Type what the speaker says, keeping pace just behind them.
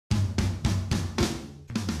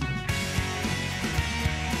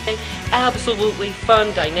Absolutely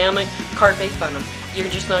fun, dynamic, carpe funum. You're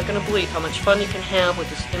just not going to believe how much fun you can have with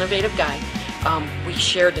this innovative guy. We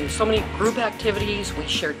shared in so many group activities, we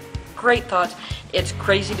shared great thoughts. It's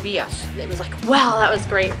crazy to be us. It was like, wow, that was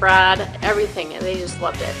great, Brad. Everything, and they just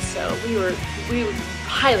loved it. So we would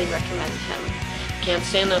highly recommend him. Can't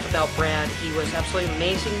say enough about Brad. He was absolutely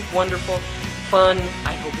amazing, wonderful, fun.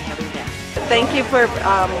 I hope we have him back. Thank you for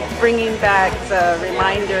bringing back the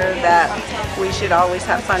reminder that we should always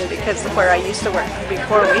have fun, because where I used to work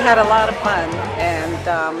before, we had a lot of fun, and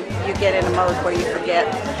you get in a mode where you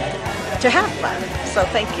forget to have fun. So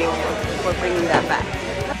thank you for bringing that back.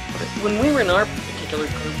 When we were in our particular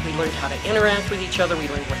group, we learned how to interact with each other. We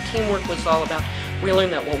learned what teamwork was all about. We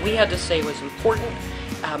learned that what we had to say was important.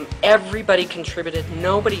 Everybody contributed.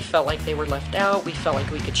 Nobody felt like they were left out. We felt like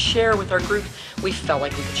we could share with our group. We felt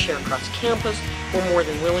like we could share across campus. We're more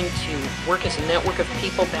than willing to work as a network of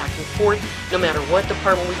people back and forth, no matter what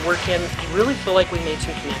department we work in. I really feel like we made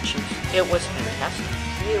some connections. It was fantastic.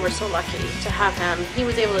 We were so lucky to have him. He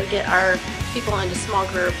was able to get our people into small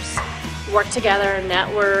groups, work together,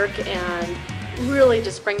 network, and really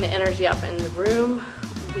just bring the energy up in the room.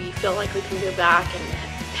 We feel like we can go back and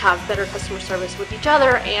have better customer service with each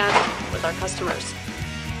other and with our customers.